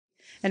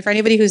And for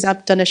anybody who's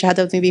not done a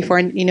Shahadah with me before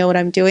and you know what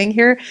I'm doing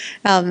here,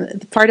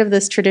 part of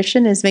this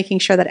tradition is making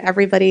sure that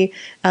everybody,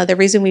 the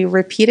reason we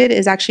repeat it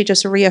is actually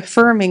just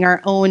reaffirming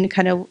our own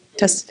kind of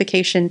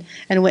testification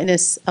and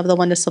witness of the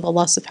oneness of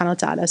Allah subhanahu wa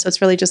ta'ala. So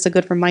it's really just a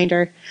good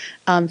reminder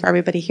for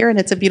everybody here, and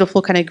it's a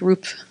beautiful kind of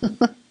group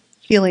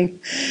feeling.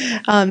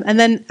 And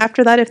then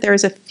after that, if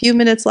there's a few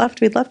minutes left,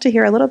 we'd love to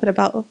hear a little bit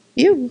about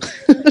you,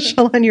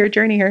 inshallah, on your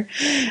journey here.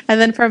 And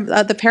then from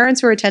the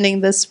parents who are attending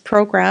this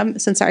program,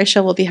 since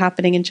Aisha will be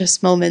happening in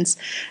just moments,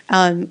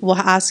 we'll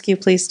ask you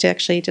please to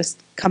actually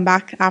just come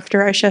back after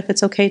Aisha, if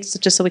it's okay,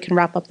 just so we can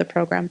wrap up the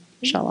program,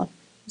 inshallah.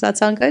 Does that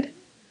sound good?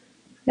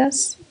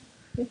 Yes?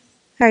 Yes.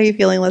 How are you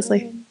feeling,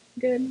 Leslie?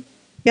 Good.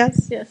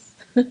 Yes? Yes.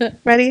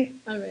 Ready?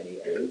 I'm ready.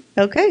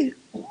 Okay.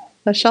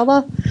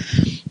 Inshallah.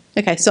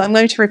 Okay, so I'm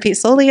going to repeat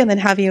slowly and then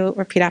have you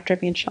repeat after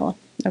me, inshallah.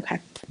 Okay.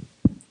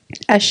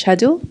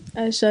 Ashhadu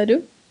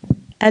Ashhadu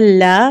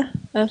alla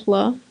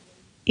Allah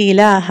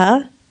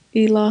ilaha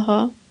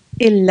ilaha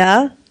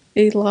illa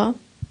illa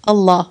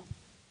Allah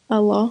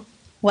Allah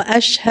wa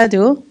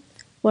ashhadu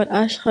wa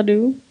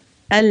ashhadu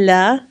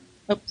alla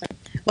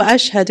wa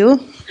ashhadu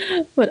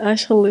wa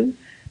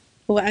ashhadu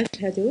wa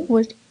ashhadu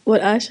wa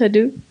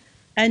ashhadu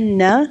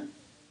anna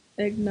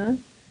anna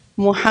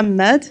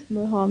Muhammad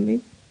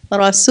Muhammad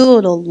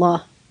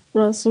Rasulullah.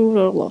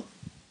 Rasulullah.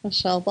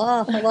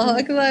 MashaAllah. Allahu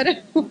Akbar.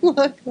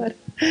 Allahu Akbar.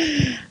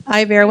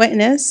 I bear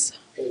witness.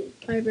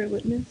 I bear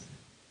witness.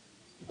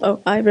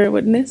 Oh, I bear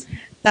witness.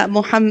 That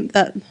Muhammad.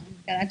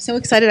 I'm so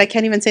excited I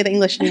can't even say the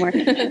English anymore.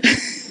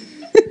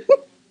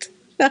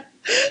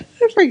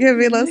 Forgive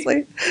me,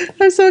 Leslie.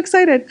 I'm so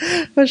excited.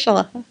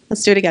 MashaAllah.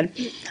 Let's do it again.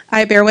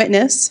 I bear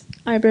witness.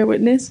 I bear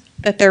witness.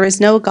 That there is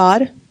no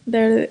God.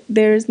 There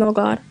is no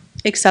God.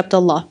 Except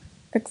Allah.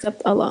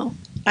 Except Allah.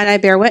 And I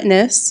bear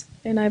witness.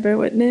 And I bear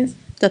witness.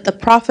 That the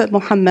Prophet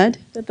Muhammad.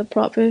 That the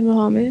Prophet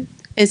Muhammad.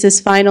 Is his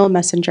final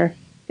messenger.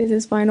 Is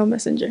his final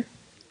messenger.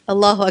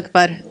 Allahu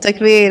Akbar.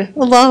 Takbir.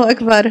 Allahu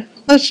Akbar.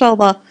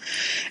 MashaAllah.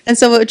 And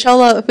so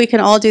inshallah, if we can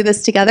all do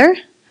this together,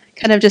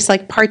 kind of just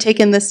like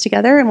partake in this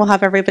together, and we'll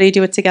have everybody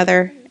do it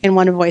together in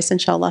one voice,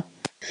 inshallah.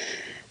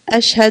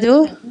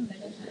 Ashhadu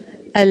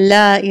an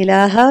la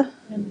ilaha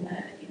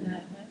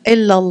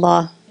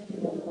illallah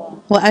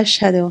wa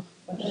ashhadu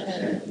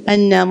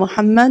anna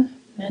Muhammad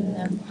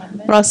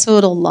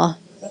Rasulullah.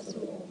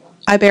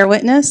 I bear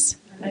witness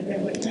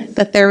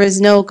that there is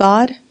no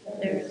God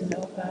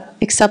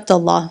except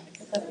Allah.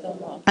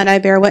 And I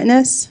bear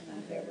witness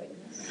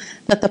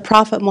that the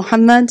Prophet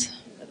Muhammad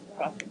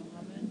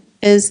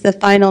is the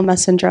final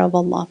messenger of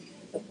Allah.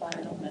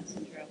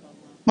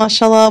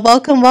 MashaAllah.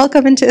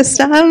 Welcome into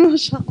Islam.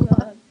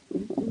 MashaAllah.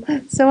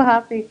 So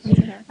happy.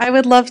 I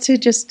would love to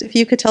just, if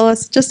you could tell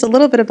us just a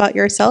little bit about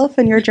yourself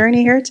and your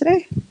journey here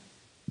today.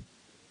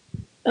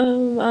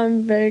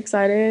 I'm very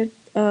excited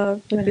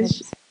for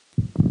this.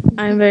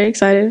 I'm very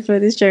excited for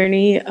this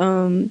journey.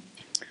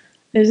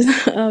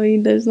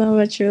 There's not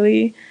much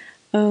really.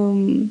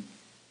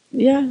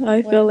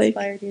 I feel like.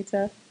 What inspired you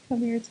to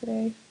come here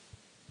today?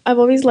 I've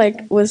always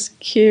was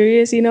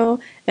curious, and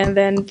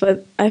then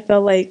but I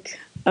felt like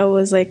I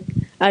was I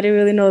didn't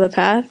really know the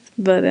path,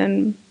 but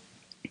then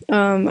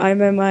I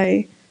met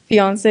my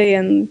fiance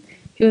and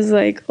he was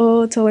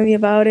telling me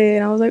about it,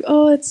 and I was like,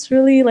 oh, it's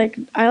really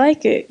I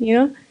like it,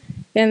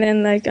 And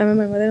then I met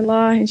my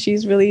mother-in-law, and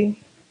she's really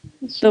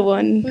the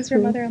one. Who's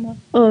your mother-in-law?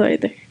 Oh, right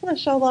there.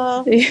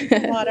 MashaAllah.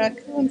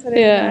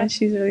 Yeah,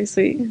 she's really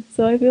sweet.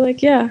 So I feel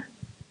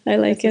I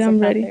like it. I'm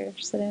ready. You're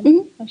interested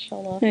in.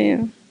 MashaAllah. I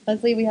am.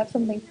 Leslie, we have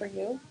something for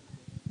you.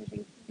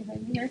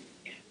 Behind me here.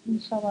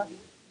 MashaAllah.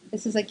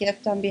 This is a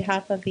gift on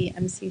behalf of the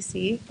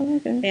MCC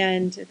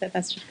and the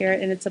Masjid here,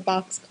 and it's a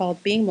box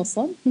called Being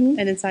Muslim,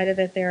 and inside of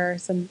it there are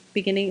some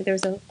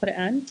there's a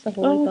Quran, the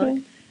holy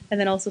book, and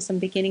then also some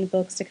beginning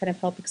books to kind of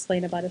help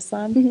explain about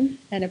Islam,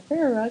 and a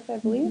prayer rug, I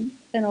believe,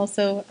 and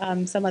also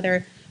some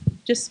other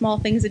just small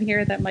things in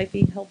here that might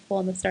be helpful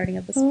in the starting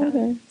of this path.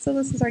 So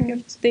this is our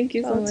gift. Thank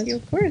you so much.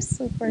 Of course.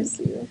 Thank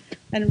you.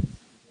 And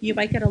you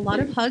might get a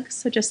lot of hugs,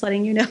 so just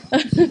letting you know.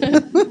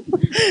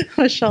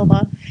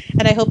 MashaAllah.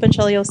 And I hope,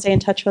 inshallah, you'll stay in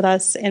touch with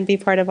us and be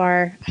part of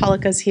our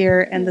halaqas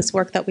here and this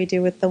work that we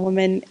do with the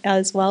women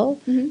as well.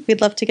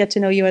 We'd love to get to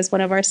know you as one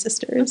of our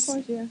sisters. Of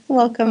course, yeah.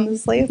 Welcome,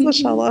 Leslie.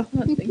 MashaAllah.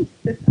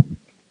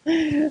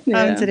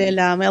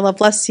 Alhamdulillah. May Allah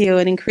bless you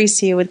and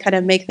increase you and kind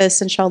of make this,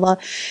 inshallah,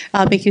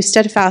 make you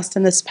steadfast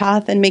in this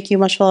path and make you,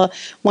 mashallah,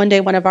 one day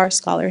one of our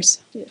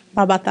scholars. Yeah.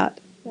 How about that?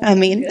 I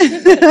mean,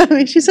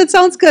 she said,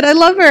 sounds good. I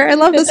love her. I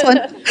love this one.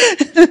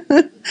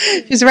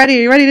 She's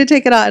ready to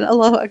take it on.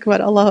 Allahu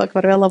Akbar. Allahu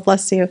Akbar. Allah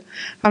bless you.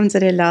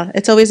 Alhamdulillah.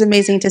 It's always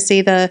amazing to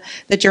see the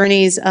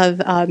journeys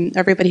of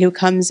everybody who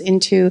comes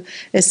into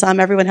Islam.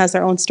 Everyone has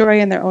their own story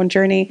and their own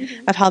journey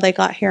of how they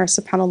got here.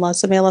 SubhanAllah.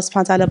 So may Allah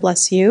subhanahu wa ta'ala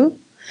bless you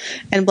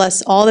and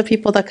bless all the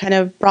people that kind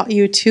of brought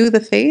you to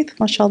the faith,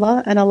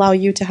 mashallah, and allow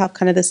you to have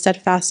kind of this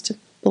steadfast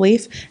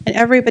belief, and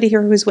everybody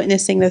here who's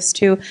witnessing this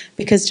too,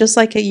 because just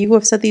like you who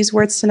have said these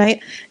words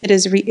tonight, it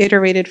is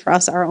reiterated for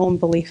us our own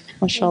belief,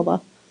 mashallah.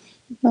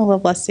 Allah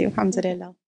bless you. Alhamdulillah.